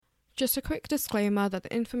Just a quick disclaimer that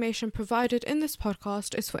the information provided in this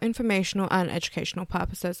podcast is for informational and educational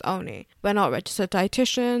purposes only. We're not registered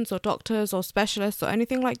dietitians or doctors or specialists or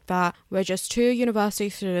anything like that. We're just two university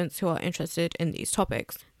students who are interested in these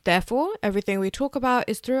topics. Therefore, everything we talk about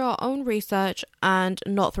is through our own research and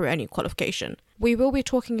not through any qualification. We will be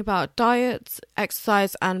talking about diets,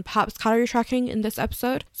 exercise, and perhaps calorie tracking in this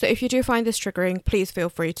episode. So if you do find this triggering, please feel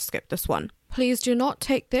free to skip this one. Please do not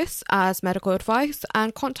take this as medical advice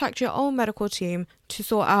and contact your own medical team to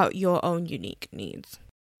sort out your own unique needs.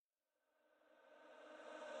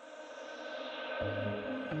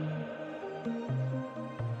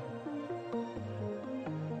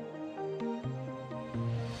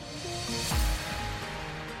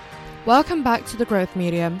 Welcome back to The Growth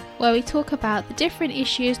Medium, where we talk about the different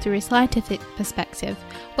issues through a scientific perspective.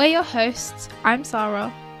 We're your hosts. I'm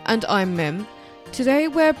Sarah. And I'm Mim. Today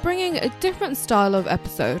we're bringing a different style of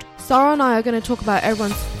episode. Sarah and I are going to talk about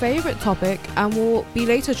everyone's favourite topic, and we'll be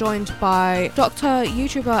later joined by doctor,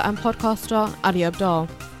 YouTuber and podcaster Ali Abdaal.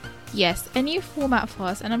 Yes, a new format for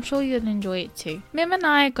us, and I'm sure you'll enjoy it too. Mim and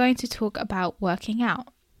I are going to talk about working out,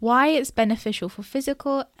 why it's beneficial for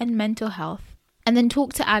physical and mental health, and then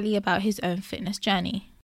talk to Ali about his own fitness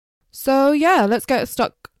journey. So yeah, let's get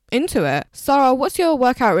stuck into it. Sarah, what's your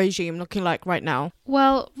workout regime looking like right now?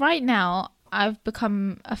 Well, right now, I've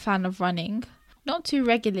become a fan of running, not too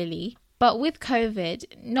regularly, but with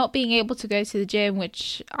COVID, not being able to go to the gym,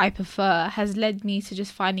 which I prefer, has led me to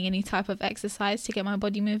just finding any type of exercise to get my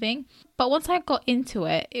body moving. But once I got into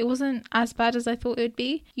it, it wasn't as bad as I thought it would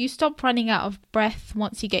be. You stop running out of breath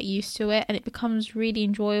once you get used to it, and it becomes really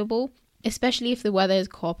enjoyable, especially if the weather is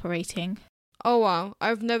cooperating. Oh wow,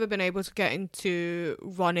 I've never been able to get into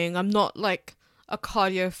running. I'm not like a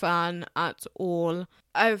cardio fan at all.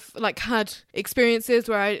 I've like had experiences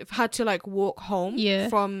where I've had to like walk home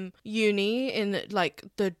from uni in like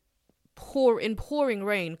the pouring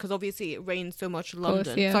rain, because obviously it rains so much in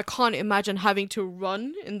London. So I can't imagine having to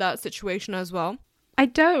run in that situation as well. I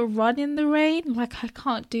don't run in the rain. Like, I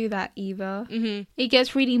can't do that either. Mm-hmm. It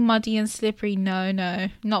gets really muddy and slippery. No,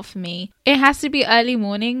 not for me. It has to be early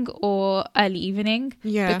morning or early evening.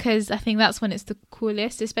 Yeah. Because I think that's when it's the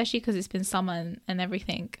coolest, especially because it's been summer and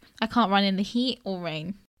everything. I can't run in the heat or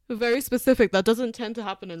rain. Very specific. That doesn't tend to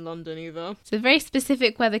happen in London either. So very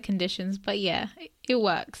specific weather conditions, but yeah, it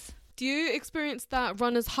works. Do you experience that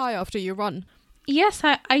runner's high after you run? Yes,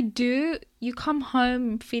 I do. You come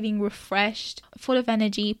home feeling refreshed, full of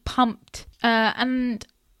energy, pumped. And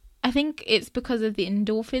I think it's because of the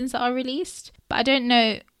endorphins that are released. But I don't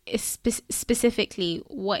know specifically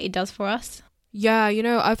what it does for us. Yeah, you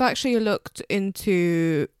know, I've actually looked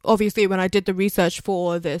into, obviously when I did the research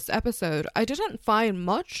for this episode, I didn't find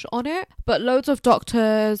much on it, but loads of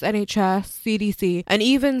doctors, NHS, CDC, and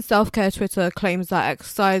even self-care Twitter claims that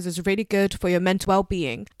exercise is really good for your mental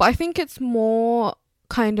well-being. But I think it's more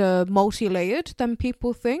kind of multi-layered than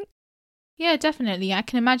people think. Yeah, definitely. I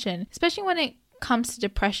can imagine, especially when it comes to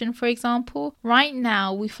depression, for example. Right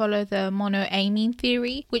now we follow the monoamine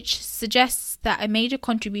theory, which suggests that a major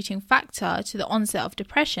contributing factor to the onset of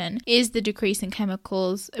depression is the decrease in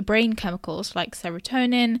brain chemicals like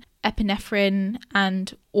serotonin, epinephrine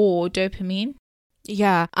and or dopamine.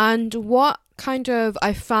 Yeah, and what kind of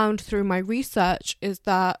I found through my research is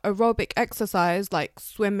that aerobic exercise like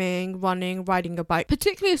swimming, running, riding a bike,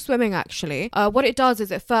 particularly swimming actually, what it does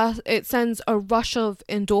is it sends a rush of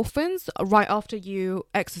endorphins right after you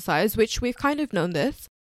exercise, which we've kind of known this.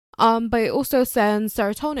 But it also sends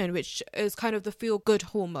serotonin, which is kind of the feel-good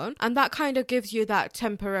hormone, and that kind of gives you that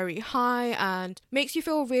temporary high and makes you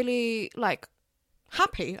feel really like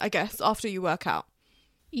happy, I guess, after you work out.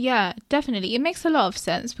 Yeah, definitely. It makes a lot of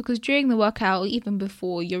sense because during the workout, or even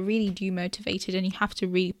before, you're really demotivated and you have to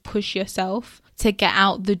really push yourself to get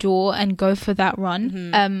out the door and go for that run.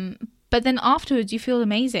 Mm-hmm. But then afterwards, you feel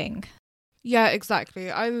amazing. Yeah, exactly.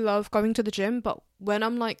 I love going to the gym, but when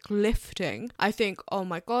I'm like lifting, I think, oh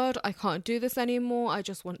my God, I can't do this anymore. I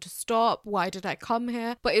just want to stop. Why did I come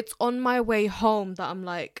here? But it's on my way home that I'm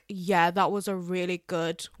like, yeah, that was a really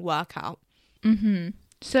good workout. Mm-hmm.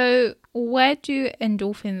 So where do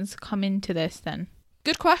endorphins come into this then?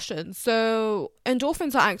 Good question. So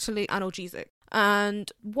endorphins are actually analgesic.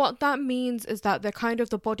 And what that means is that they're kind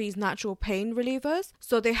of the body's natural pain relievers.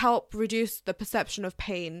 So they help reduce the perception of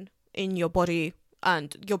pain in your body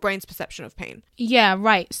and your brain's perception of pain. Yeah,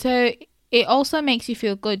 right. So it also makes you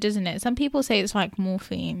feel good, doesn't it? Some people say it's like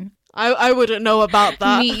morphine. I wouldn't know about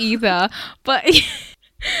that. Me either. But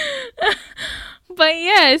But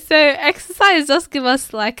yeah, so exercise does give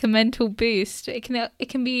us like a mental boost. It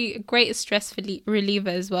can be a great stress reliever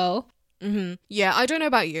as well. Yeah, I don't know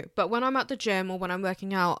about you, but when I'm at the gym or when I'm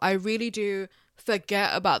working out, I really do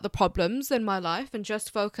forget about the problems in my life and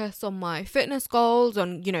just focus on my fitness goals,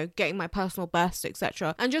 on, you know, getting my personal best,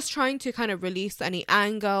 etc. And just trying to kind of release any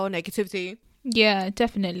anger or negativity. Yeah,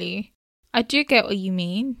 definitely. I do get what you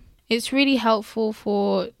mean. It's really helpful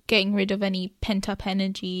for getting rid of any pent-up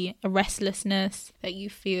energy, a restlessness that you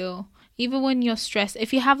feel. Even when you're stressed,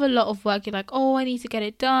 if you have a lot of work, you're like, oh, I need to get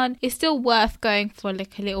it done. It's still worth going for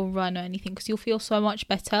like a little run or anything because you'll feel so much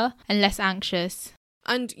better and less anxious.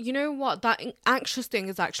 And you know what? That anxious thing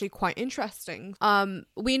is actually quite interesting.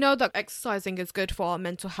 We know that exercising is good for our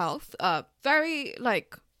mental health.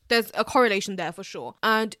 There's a correlation there for sure.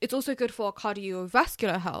 And it's also good for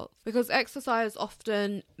cardiovascular health because exercise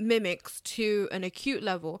often mimics to an acute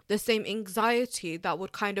level the same anxiety that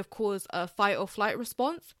would kind of cause a fight or flight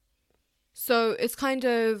response. So it's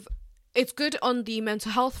good on the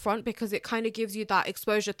mental health front because it kind of gives you that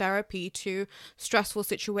exposure therapy to stressful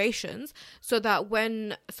situations so that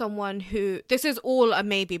when this is all a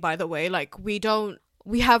maybe, by the way, like we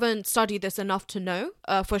haven't studied this enough to know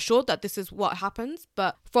for sure that this is what happens.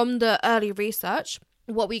 But from the early research,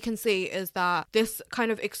 what we can see is that this kind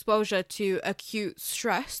of exposure to acute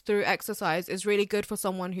stress through exercise is really good for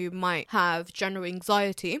someone who might have general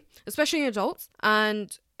anxiety, especially in adults.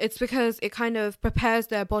 And it's because it kind of prepares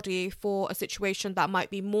their body for a situation that might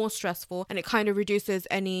be more stressful, and it kind of reduces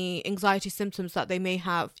any anxiety symptoms that they may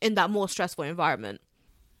have in that more stressful environment.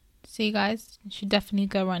 So you guys should definitely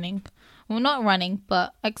go running. Well, not running,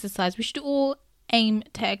 but exercise. We should all aim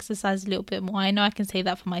to exercise a little bit more. I know I can say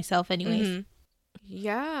that for myself anyways. Mm-hmm.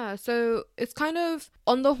 Yeah, so it's kind of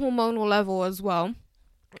on the hormonal level as well.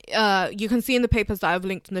 You can see in the papers that I've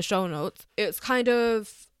linked in the show notes. It's kind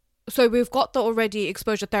of... So we've got the already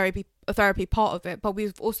exposure therapy part of it, but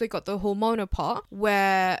we've also got the hormonal part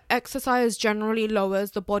where exercise generally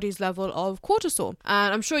lowers the body's level of cortisol.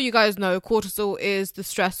 And I'm sure you guys know cortisol is the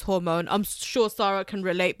stress hormone. I'm sure Sarah can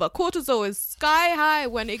relate, but cortisol is sky high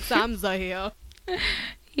when exams are here.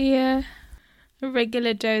 Yeah, a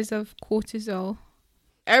regular dose of cortisol.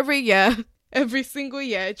 Every single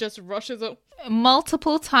year, it just rushes up.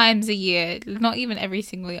 Multiple times a year. Not even every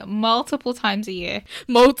single year. Multiple times a year.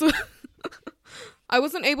 I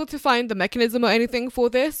wasn't able to find the mechanism or anything for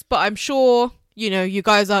this, but I'm sure, you know, you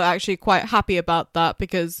guys are actually quite happy about that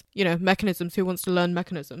because, you know, mechanisms, who wants to learn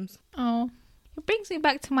mechanisms? Oh, it brings me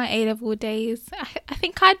back to my A-level days. I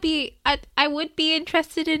think I would be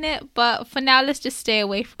interested in it, but for now, let's just stay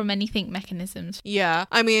away from anything mechanisms. Yeah,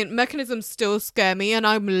 I mean, mechanisms still scare me, and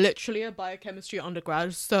I'm literally a biochemistry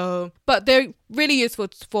undergrad, so... But they're really useful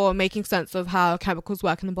for making sense of how chemicals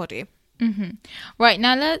work in the body. Mm-hmm. Right,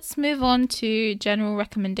 now let's move on to general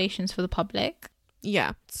recommendations for the public.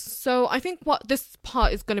 Yeah, so I think what this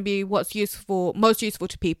part is going to be what's most useful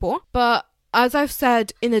to people, but as I've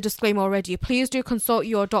said in the disclaimer already, please do consult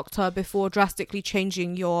your doctor before drastically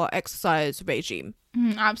changing your exercise regime.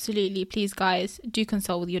 Absolutely. Please, guys, do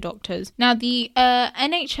consult with your doctors. Now, the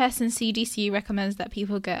NHS and CDC recommends that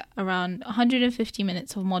people get around 150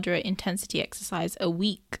 minutes of moderate intensity exercise a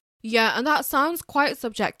week. Yeah, and that sounds quite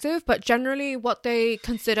subjective, but generally what they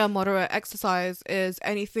consider moderate exercise is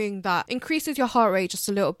anything that increases your heart rate just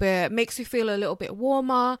a little bit, makes you feel a little bit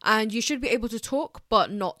warmer, and you should be able to talk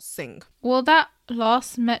but not sing. Well, that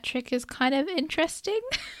last metric is kind of interesting.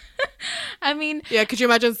 I mean... Yeah, could you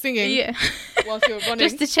imagine singing? Yeah. Whilst you're running?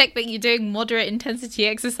 Just to check that you're doing moderate intensity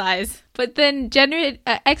exercise. But then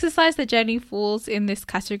exercise that generally falls in this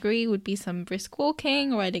category would be some brisk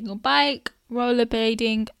walking, riding a bike,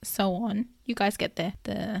 rollerblading, so on. You guys get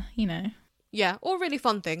the Yeah, all really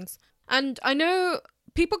fun things. And I know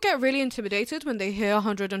people get really intimidated when they hear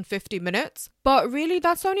 150 minutes, but really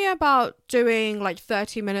that's only about doing like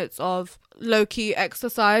 30 minutes of low-key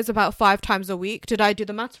exercise about 5 times a week. Did I do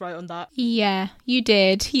the maths right on that? Yeah, you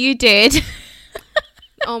did.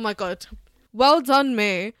 Oh my god. Well done,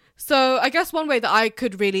 me. So I guess one way that I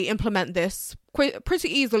could really implement this pretty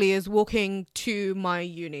easily is walking to my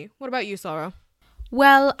uni. What about you, Sarah?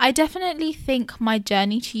 Well, I definitely think my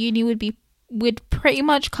journey to uni would pretty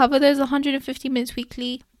much cover those 150 minutes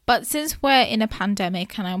weekly. But since we're in a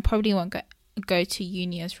pandemic and I probably won't go to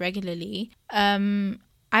uni as regularly,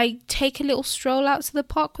 I take a little stroll out to the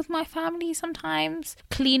park with my family sometimes,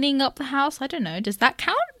 cleaning up the house. I don't know. Does that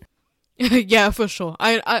count? Yeah, for sure.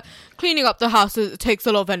 I cleaning up the house takes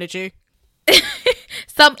a lot of energy.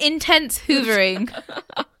 Some intense hoovering.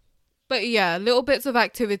 But yeah, little bits of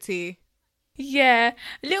activity. Yeah,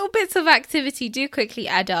 little bits of activity do quickly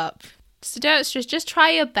add up. So don't stress, just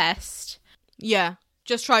try your best. Yeah,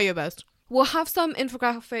 just try your best. We'll have some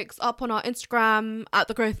infographics up on our Instagram at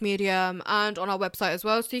The Growth Medium and on our website as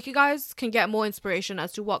well, so you guys can get more inspiration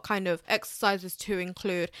as to what kind of exercises to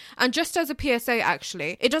include. And just as a PSA,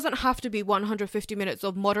 actually, it doesn't have to be 150 minutes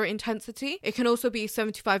of moderate intensity. It can also be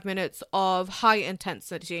 75 minutes of high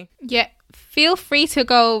intensity. Yeah, feel free to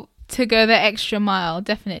go the extra mile,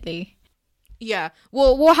 definitely. Yeah,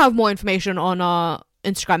 we'll have more information on our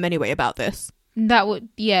Instagram anyway about this.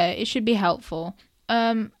 It should be helpful.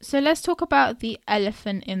 So let's talk about the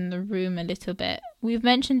elephant in the room a little bit. We've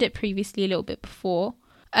mentioned it previously a little bit before.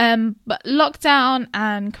 But lockdown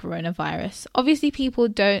and coronavirus. Obviously, people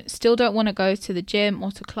still don't want to go to the gym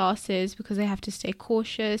or to classes because they have to stay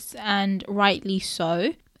cautious, and rightly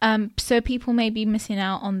so. So people may be missing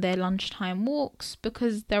out on their lunchtime walks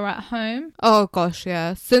because they're at home. Oh gosh,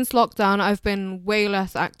 yeah. Since lockdown, I've been way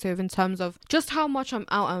less active in terms of just how much I'm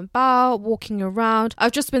out and about, walking around.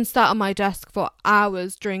 I've just been sat on my desk for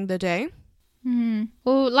hours during the day.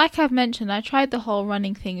 Well, like I've mentioned, I tried the whole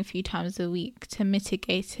running thing a few times a week to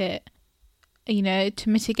mitigate it, to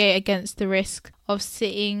mitigate against the risk of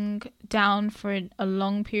sitting down for a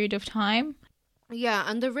long period of time. Yeah,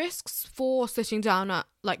 and the risks for sitting down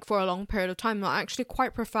for a long period of time are actually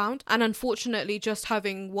quite profound. And unfortunately, just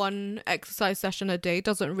having one exercise session a day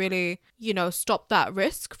doesn't really, stop that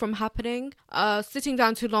risk from happening. Sitting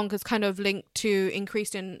down too long is kind of linked to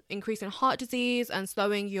increase in heart disease and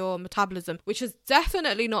slowing your metabolism, which is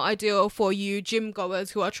definitely not ideal for you gym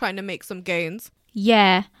goers who are trying to make some gains.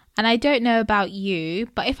 Yeah, and I don't know about you,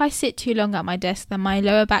 but if I sit too long at my desk, then my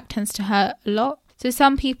lower back tends to hurt a lot. So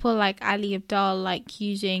some people like Ali Abdaal like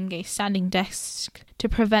using a standing desk to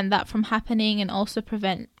prevent that from happening and also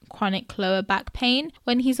prevent chronic lower back pain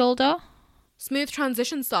when he's older. Smooth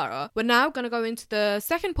transition, Sarah. We're now going to go into the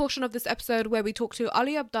second portion of this episode where we talk to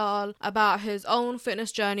Ali Abdaal about his own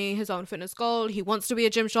fitness journey, his own fitness goal. He wants to be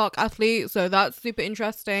a Gymshark athlete, so that's super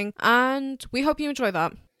interesting. And we hope you enjoy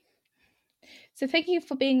that. So thank you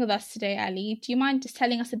for being with us today, Ali. Do you mind just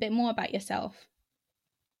telling us a bit more about yourself?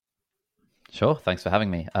 Sure. Thanks for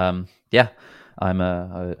having me. I'm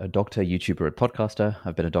a doctor, YouTuber, and podcaster.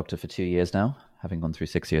 I've been a doctor for 2 years now, having gone through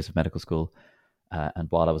 6 years of medical school. And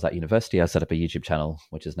while I was at university, I set up a YouTube channel,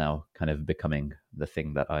 which is now kind of becoming the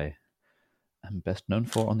thing that I am best known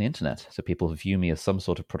for on the internet. So people view me as some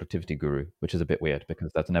sort of productivity guru, which is a bit weird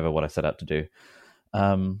because that's never what I set out to do.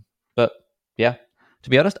 But yeah, to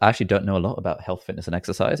be honest, I actually don't know a lot about health, fitness, and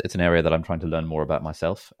exercise. It's an area that I'm trying to learn more about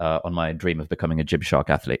myself on my dream of becoming a Gymshark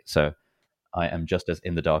athlete. So I am just as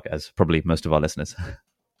in the dark as probably most of our listeners.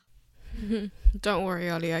 Don't worry,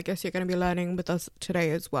 Ali. I guess you're going to be learning with us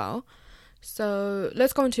today as well. So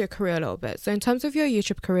let's go into your career a little bit. So in terms of your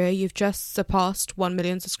YouTube career, you've just surpassed 1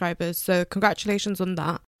 million subscribers. So congratulations on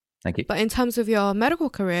that. Thank you. But in terms of your medical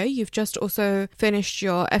career, you've just also finished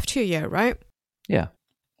your F2 year, right? Yeah.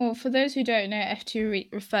 Well, for those who don't know,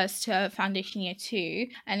 F2 refers to Foundation Year 2,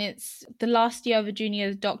 and it's the last year of a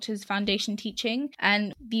junior doctor's foundation teaching.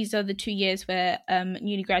 And these are the 2 years where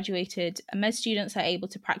newly graduated med students are able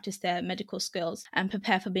to practice their medical skills and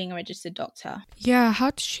prepare for being a registered doctor. Yeah, how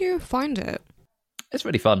did you find it? It's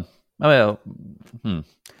really fun. Let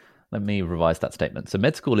me revise that statement. So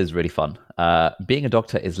med school is really fun. Being a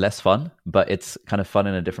doctor is less fun, but it's kind of fun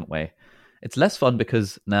in a different way. It's less fun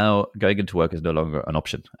because now going into work is no longer an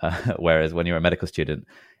option. Whereas when you're a medical student,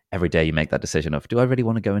 every day you make that decision of, do I really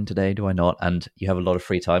want to go in today? Do I not? And you have a lot of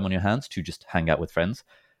free time on your hands to just hang out with friends.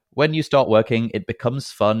 When you start working, it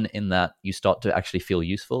becomes fun in that you start to actually feel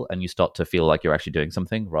useful and you start to feel like you're actually doing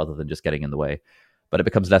something rather than just getting in the way. But it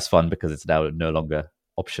becomes less fun because it's now no longer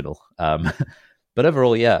optional. But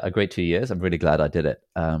overall, yeah, a great 2 years. I'm really glad I did it.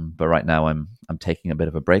 But right now I'm taking a bit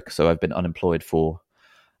of a break. So I've been unemployed for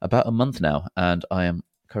about a month now, and I am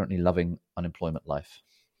currently loving unemployment life.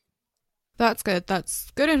 That's good. That's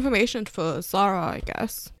good information for Zara, I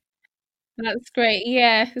guess. That's great.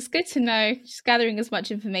 Yeah, it's good to know. Just gathering as much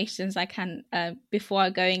information as I can before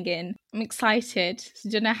going in. I'm excited. So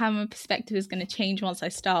I don't know how my perspective is going to change once I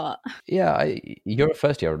start. Yeah, you're a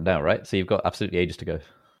first year now, right? So you've got absolutely ages to go.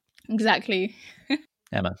 Exactly.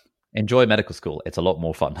 Yeah, man. Enjoy medical school. It's a lot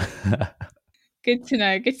more fun. Good to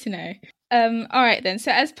know. Good to know. All right then. So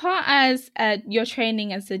as part as your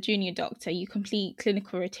training as a junior doctor, you complete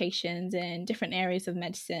clinical rotations in different areas of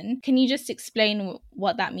medicine. Can you just explain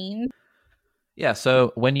what that means? Yeah,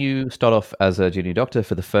 so when you start off as a junior doctor,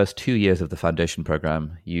 for the first 2 years of the foundation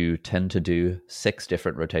program, you tend to do 6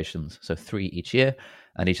 different rotations, so 3 each year,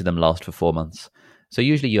 and each of them last for 4 months. So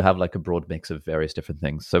usually you have like a broad mix of various different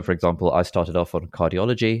things. So for example, I started off on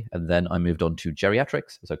cardiology, and then I moved on to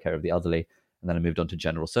geriatrics, so care of the elderly, and then I moved on to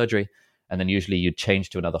general surgery. And then usually you'd change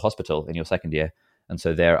to another hospital in your second year. And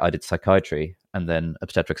so there I did psychiatry and then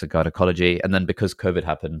obstetrics and gynecology. And then because COVID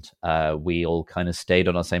happened, we all kind of stayed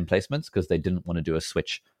on our same placements because they didn't want to do a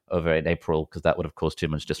switch over in April because that would have caused too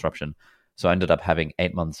much disruption. So I ended up having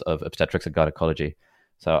 8 months of obstetrics and gynecology.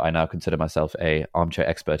 So I now consider myself a armchair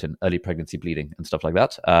expert in early pregnancy bleeding and stuff like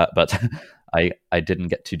that. But I didn't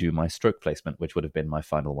get to do my stroke placement, which would have been my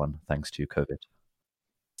final one thanks to COVID.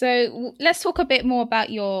 So let's talk a bit more about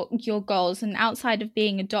your goals. And outside of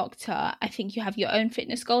being a doctor, I think you have your own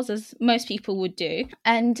fitness goals, as most people would do.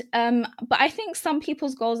 And but I think some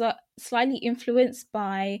people's goals are slightly influenced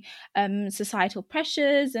by societal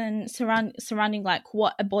pressures and surrounding like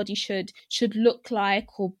what a body should look like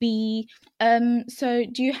or be. So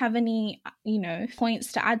do you have any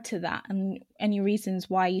points to add to that, and any reasons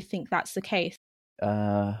why you think that's the case?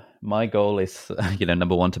 My goal is,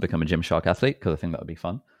 number one, to become a Gymshark athlete because I think that would be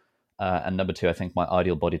fun. And number two, I think my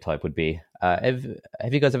ideal body type would be, have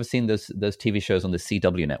you guys ever seen those TV shows on the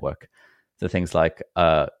CW network? The things like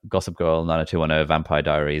Gossip Girl, 90210, Vampire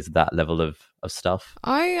Diaries, that level of stuff?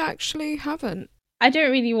 I actually haven't. I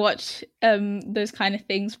don't really watch those kind of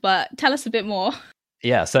things, but tell us a bit more.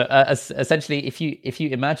 Yeah, so essentially, if you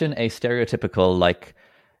imagine a stereotypical like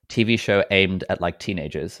TV show aimed at like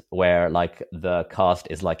teenagers, where like the cast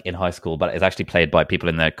is like in high school, but it's actually played by people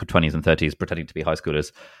in their 20s and 30s pretending to be high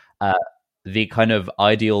schoolers. The kind of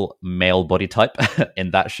ideal male body type in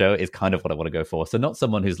that show is kind of what I want to go for. So not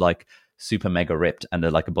someone who's like super mega ripped and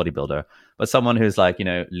they're like a bodybuilder, but someone who's like,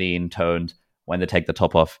 lean, toned. When they take the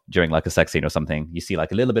top off during like a sex scene or something, you see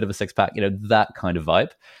like a little bit of a six pack, that kind of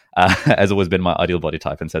vibe has always been my ideal body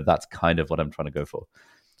type. And so that's kind of what I'm trying to go for,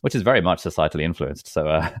 which is very much societally influenced. So,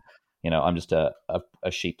 I'm just a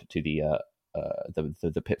sheep to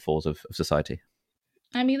the pitfalls of society.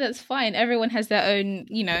 I mean, that's fine. Everyone has their own,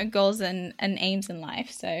 goals and aims in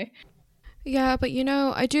life. So Yeah, but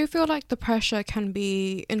I do feel like the pressure can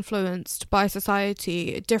be influenced by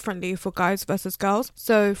society differently for guys versus girls.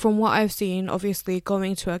 So from what I've seen, obviously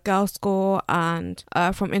going to a girls' school and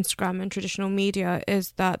from Instagram and traditional media,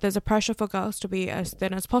 is that there's a pressure for girls to be as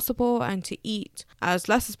thin as possible and to eat as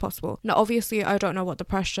less as possible. Now, obviously, I don't know what the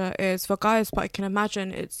pressure is for guys, but I can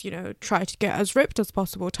imagine it's, try to get as ripped as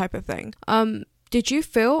possible type of thing. Did you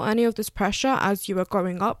feel any of this pressure as you were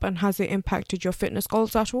growing up, and has it impacted your fitness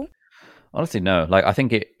goals at all? Honestly, no. Like, I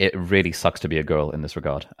think it really sucks to be a girl in this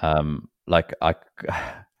regard. Like, I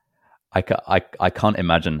can't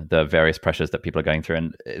imagine the various pressures that people are going through,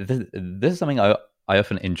 and this is something I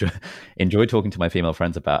often enjoy talking to my female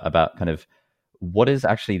friends about kind of what is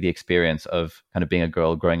actually the experience of kind of being a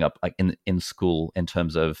girl growing up like in school in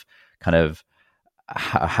terms of kind of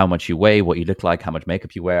how much you weigh, what you look like, how much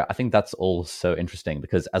makeup you wear. I think that's all so interesting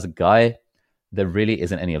because as a guy, there really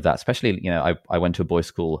isn't any of that. Especially, I went to a boys'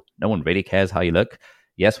 school. No one really cares how you look.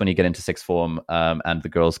 Yes, when you get into sixth form, and the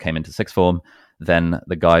girls came into sixth form, then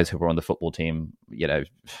the guys who were on the football team,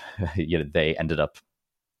 they ended up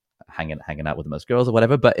hanging out with the most girls or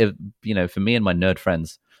whatever. But for me and my nerd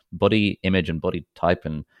friends, body image and body type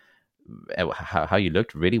and how you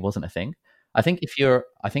looked really wasn't a thing. I think if you're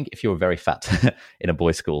very fat in a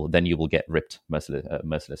boys' school, then you will get ripped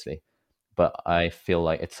mercilessly. But I feel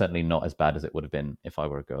like it's certainly not as bad as it would have been if I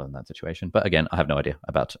were a girl in that situation. But again, I have no idea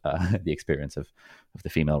about the experience of the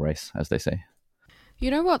female race, as they say.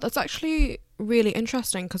 You know what? That's actually really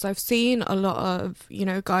interesting because I've seen a lot of,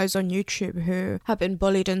 guys on YouTube who have been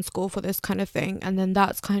bullied in school for this kind of thing. And then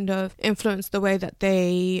that's kind of influenced the way that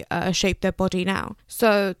they shape their body now.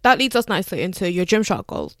 So that leads us nicely into your Gymshark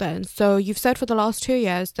goals then. So you've said for the last 2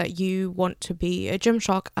 years that you want to be a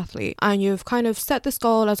Gymshark athlete, and you've kind of set this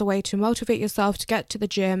goal as a way to motivate yourself to get to the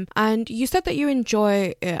gym. And you said that you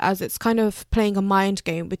enjoy it as it's kind of playing a mind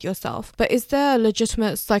game with yourself. But is there a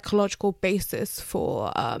legitimate psychological basis for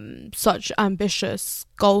such ambitious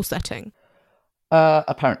goal setting?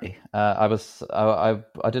 Apparently, I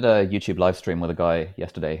did a YouTube live stream with a guy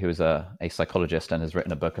yesterday who's a psychologist and has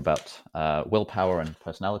written a book about willpower and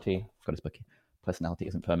personality. I've got his book, Personality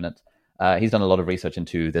Isn't Permanent. He's done a lot of research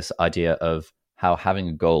into this idea of how having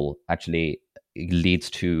a goal actually leads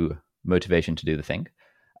to motivation to do the thing.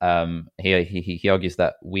 He argues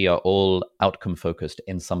that we are all outcome focused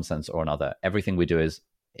in some sense or another. Everything we do is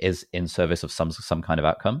in service of some kind of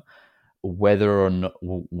outcome, whether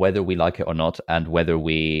we like it or not, and whether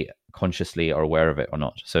we consciously are aware of it or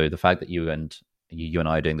not. So the fact that you and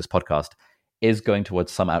I are doing this podcast is going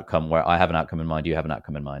towards some outcome where I have an outcome in mind, you have an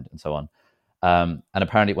outcome in mind, and so on. And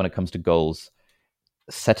apparently when it comes to goals,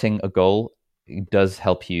 setting a goal does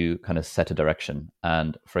help you kind of set a direction.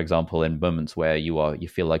 And for example, in moments where you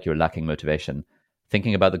feel like you're lacking motivation,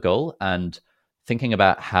 thinking about the goal and thinking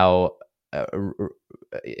about how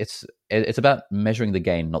it's about measuring the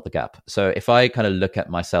gain, not the gap. So if I kind of look at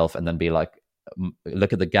myself and then be like,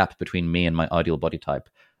 look at the gap between me and my ideal body type,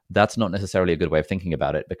 that's not necessarily a good way of thinking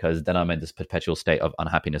about it, because then I'm in this perpetual state of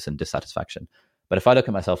unhappiness and dissatisfaction. But if I look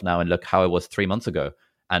at myself now and look how I was 3 months ago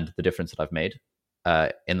and the difference that I've made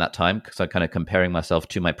in that time, so kind of comparing myself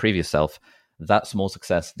to my previous self, that small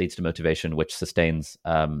success leads to motivation, which sustains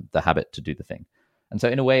the habit to do the thing. And so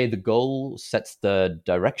in a way, the goal sets the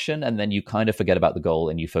direction, and then you kind of forget about the goal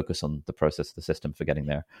and you focus on the process, the system for getting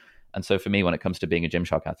there. And so for me, when it comes to being a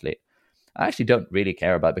Gymshark athlete, I actually don't really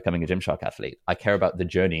care about becoming a Gymshark athlete. I care about the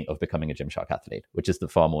journey of becoming a Gymshark athlete, which is the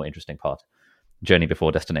far more interesting part. Journey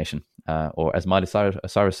before destination. Or as Miley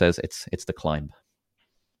Cyrus says, it's the climb.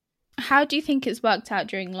 How do you think it's worked out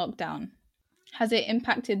during lockdown? Has it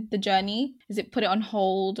impacted the journey? Has it put it on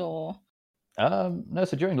hold or? No,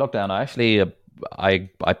 so during lockdown, I actually I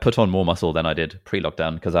put on more muscle than I did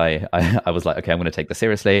pre-lockdown, because I was like, okay, I'm going to take this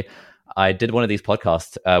seriously. I did one of these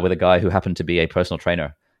podcasts with a guy who happened to be a personal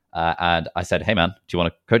trainer. And I said, hey, man, do you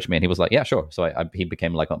want to coach me? And he was like, yeah, sure. So he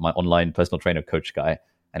became like my online personal trainer coach guy.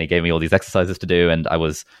 And he gave me all these exercises to do. And I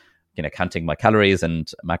was, counting my calories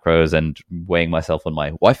and macros and weighing myself on my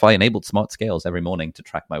Wi-Fi enabled smart scales every morning to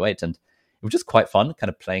track my weight. And it was just quite fun kind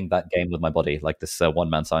of playing that game with my body, like this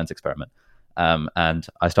one-man science experiment. And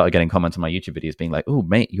I started getting comments on my YouTube videos being like, oh,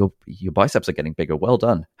 mate, your biceps are getting bigger. Well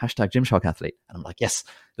done. # Gymshark athlete. And I'm like, yes,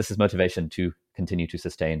 this is motivation to continue to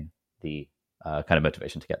sustain the kind of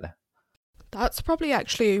motivation to get there. That's probably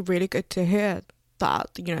actually really good to hear that,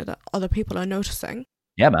 that other people are noticing.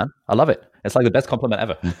 Yeah, man. I love it. It's like the best compliment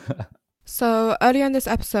ever. So earlier in this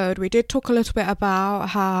episode, we did talk a little bit about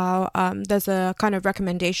how there's a kind of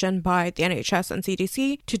recommendation by the NHS and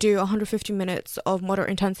CDC to do 150 minutes of moderate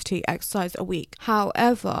intensity exercise a week.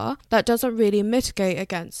 However, that doesn't really mitigate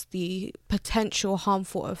against the potential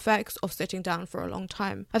harmful effects of sitting down for a long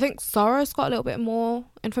time. I think Sarah's got a little bit more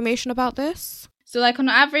information about this. So like on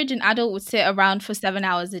average, an adult would sit around for 7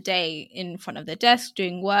 hours a day in front of their desk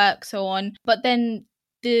doing work, so on. But then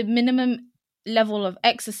the minimum level of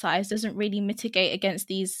exercise doesn't really mitigate against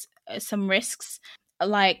these some risks,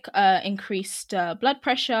 like increased blood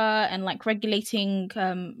pressure and like regulating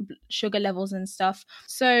sugar levels and stuff.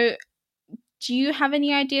 So do you have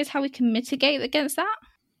any ideas how we can mitigate against that?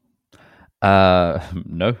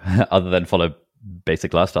 No, other than follow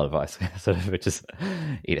basic lifestyle advice, which is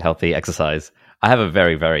eat healthy, exercise. I have a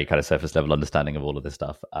very, very kind of surface level understanding of all of this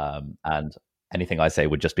stuff, and anything I say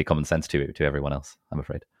would just be common sense to everyone else, I'm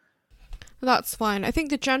afraid. That's fine. I think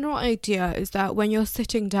the general idea is that when you're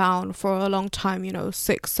sitting down for a long time,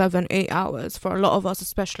 6, 7, 8 hours, for a lot of us,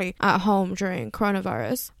 especially at home during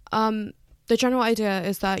coronavirus, the general idea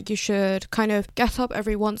is that you should kind of get up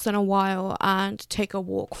every once in a while and take a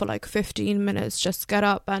walk for like 15 minutes. Just get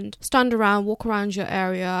up and stand around, walk around your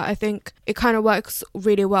area. I think it kind of works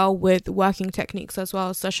really well with working techniques as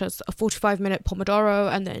well, such as a 45-minute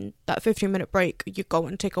Pomodoro, and then that 15-minute break, you go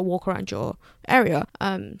and take a walk around your area.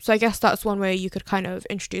 So I guess that's one way you could kind of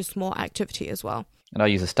introduce more activity as well. And I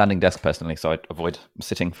use a standing desk personally, so I avoid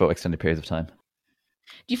sitting for extended periods of time.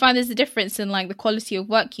 Do you find there's a difference in like the quality of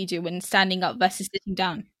work you do when standing up versus sitting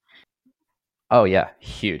down? Oh yeah,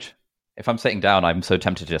 huge. If I'm sitting down, I'm so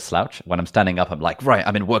tempted to just slouch. When I'm standing up, I'm like, right,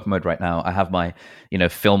 I'm in work mode right now. I have my,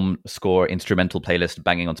 film score instrumental playlist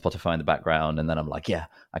banging on Spotify in the background, and then I'm like, yeah,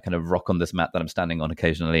 I kind of rock on this mat that I'm standing on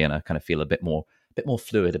occasionally, and I kind of feel a bit more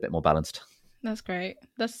fluid, a bit more balanced. That's great.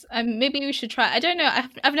 That's maybe we should try. I don't know.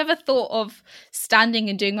 I've never thought of standing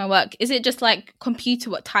and doing my work. Is it just like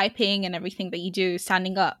computer work, typing and everything that you do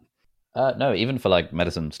standing up? No, even for like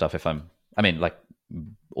medicine stuff. Like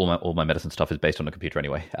all my medicine stuff is based on a computer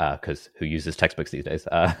anyway. Because who uses textbooks these days?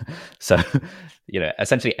 So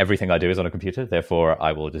essentially everything I do is on a computer. Therefore,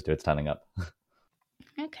 I will just do it standing up.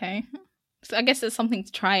 Okay. So I guess it's something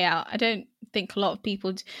to try out. I don't think a lot of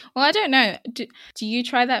people do. Well, I don't know. Do you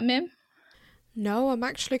try that, Mim? No, I'm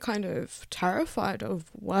actually kind of terrified of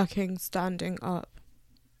working standing up.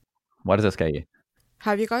 Why does that scare you?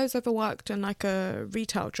 Have you guys ever worked in like a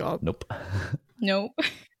retail job? Nope. Nope.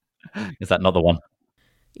 Is that not the one?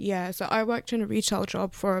 Yeah, so I worked in a retail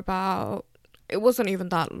job for it wasn't even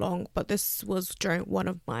that long, but this was during one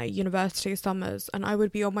of my university summers, and I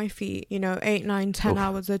would be on my feet, 8, 9, 10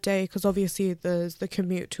 hours a day, because obviously there's the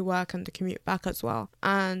commute to work and the commute back as well.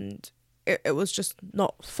 And it was just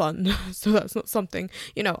not fun. So that's not something,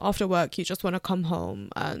 after work you just want to come home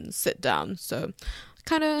and sit down. So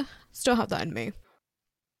kind of still have that in me.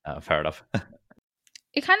 Fair enough.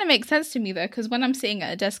 It kind of makes sense to me though, because when I'm sitting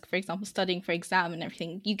at a desk, for example, studying for exam and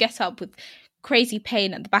everything, you get up with crazy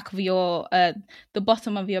pain at the back of your the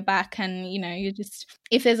bottom of your back, and you're just,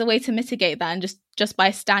 if there's a way to mitigate that, and just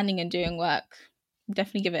by standing and doing work,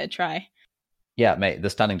 definitely give it a try. Yeah, mate, the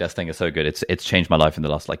standing desk thing is so good. It's changed my life in the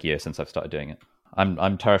last year since I've started doing it.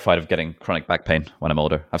 I'm terrified of getting chronic back pain when I'm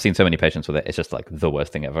older. I've seen so many patients with it. It's just the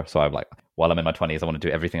worst thing ever. So I'm while I'm in my 20s, I want to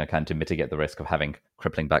do everything I can to mitigate the risk of having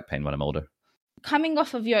crippling back pain when I'm older. Coming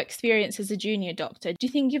off of your experience as a junior doctor, do you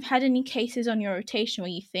think you've had any cases on your rotation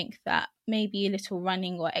where you think that maybe a little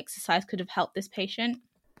running or exercise could have helped this patient?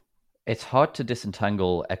 It's hard to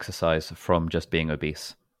disentangle exercise from just being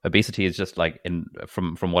obese. Obesity is just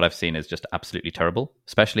from what I've seen is just absolutely terrible,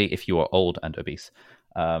 especially if you are old and obese.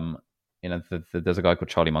 There's a guy called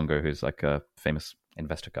Charlie Munger who's a famous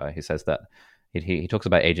investor guy who says that he talks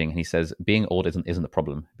about aging, and he says being old isn't the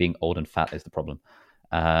problem. Being old and fat is the problem.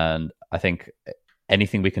 And I think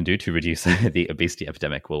anything we can do to reduce the obesity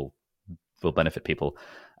epidemic will benefit people.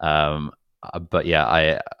 But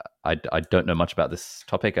yeah, I don't know much about this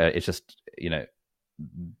topic. It's just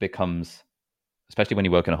becomes, especially when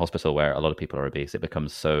you work in a hospital where a lot of people are obese, it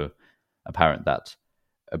becomes so apparent that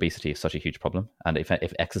obesity is such a huge problem. And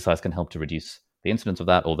if exercise can help to reduce the incidence of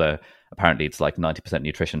that, although apparently it's 90%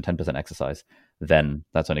 nutrition, 10% exercise, then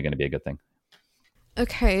that's only going to be a good thing.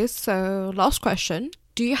 Okay, so last question.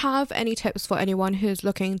 Do you have any tips for anyone who's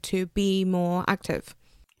looking to be more active?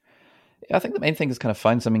 I think the main thing is kind of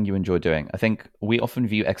find something you enjoy doing. I think we often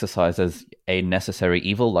view exercise as a necessary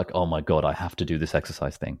evil, oh my God, I have to do this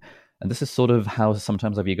exercise thing. And this is sort of how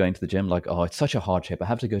sometimes I view going to the gym, oh, it's such a hardship, I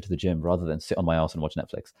have to go to the gym rather than sit on my ass and watch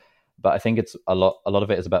Netflix. But I think it's a lot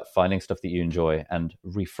of it is about finding stuff that you enjoy and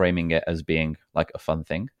reframing it as being a fun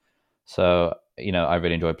thing. So, I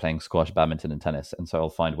really enjoy playing squash, badminton, and tennis. And so I'll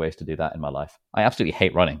find ways to do that in my life. I absolutely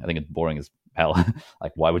hate running. I think it's boring as hell.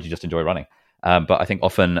 Why would you just enjoy running? But I think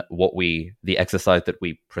often the exercise that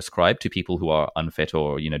we prescribe to people who are unfit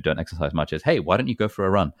or, don't exercise much is, hey, why don't you go for a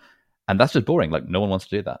run? And that's just boring. No one wants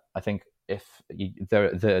to do that. I think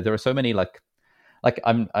there are so many,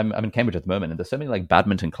 I'm in Cambridge at the moment, and there's so many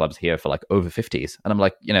badminton clubs here for over 50s. And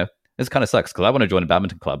I'm this kind of sucks because I want to join a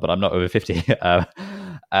badminton club, but I'm not over 50.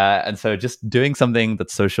 And so just doing something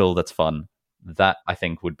that's social, that's fun, that I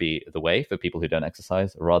think would be the way for people who don't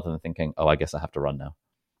exercise, rather than thinking, oh, I guess I have to run now.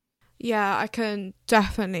 Yeah, I can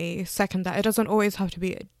definitely second that. It doesn't always have to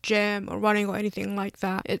be a gym or running or anything like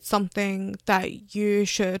that. It's something that you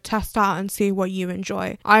should test out and see what you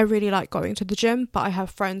enjoy. I really like going to the gym, but I have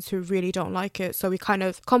friends who really don't like it. So we kind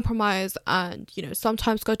of compromise and,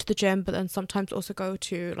 sometimes go to the gym, but then sometimes also go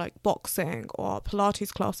to boxing or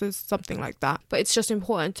Pilates classes, something like that. But it's just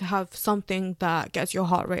important to have something that gets your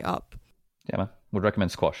heart rate up. Yeah, man. Would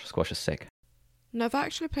recommend squash. Squash is sick. Never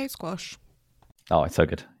actually played squash. Oh, it's so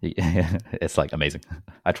good. It's amazing.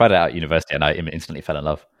 I tried it out at university and I instantly fell in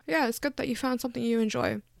love. Yeah, it's good that you found something you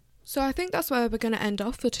enjoy. So I think that's where we're going to end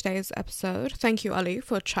off for today's episode. Thank you, Ali,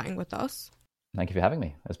 for chatting with us. Thank you for having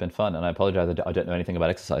me. It's been fun, and I apologize. I don't know anything about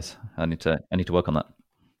exercise. I need to work on that.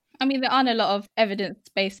 I mean, there aren't a lot of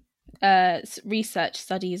evidence-based research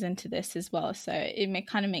studies into this as well, so it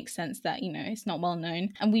kind of makes sense that it's not well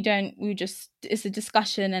known, and it's a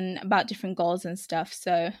discussion and about different goals and stuff.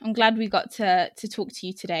 So I'm glad we got to talk to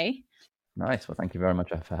you today. Nice. Well, thank you very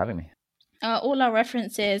much for having me. All our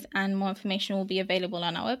references and more information will be available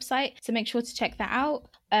on our website, so make sure to check that out.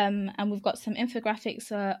 And we've got some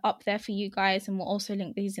infographics up there for you guys, and we'll also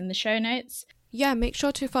link these in the show notes. Yeah, make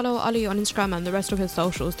sure to follow Ali on Instagram and the rest of his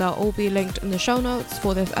socials. They'll all be linked in the show notes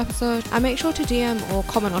for this episode. And make sure to DM or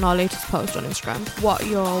comment on our latest post on Instagram what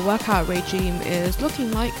your workout regime is looking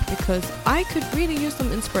like, because I could really use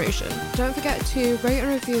some inspiration. Don't forget to rate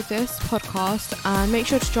and review this podcast, and make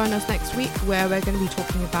sure to join us next week where we're going to be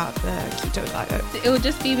talking about the keto diet. It will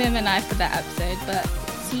just be Mim and I for that episode, but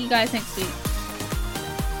see you guys next week.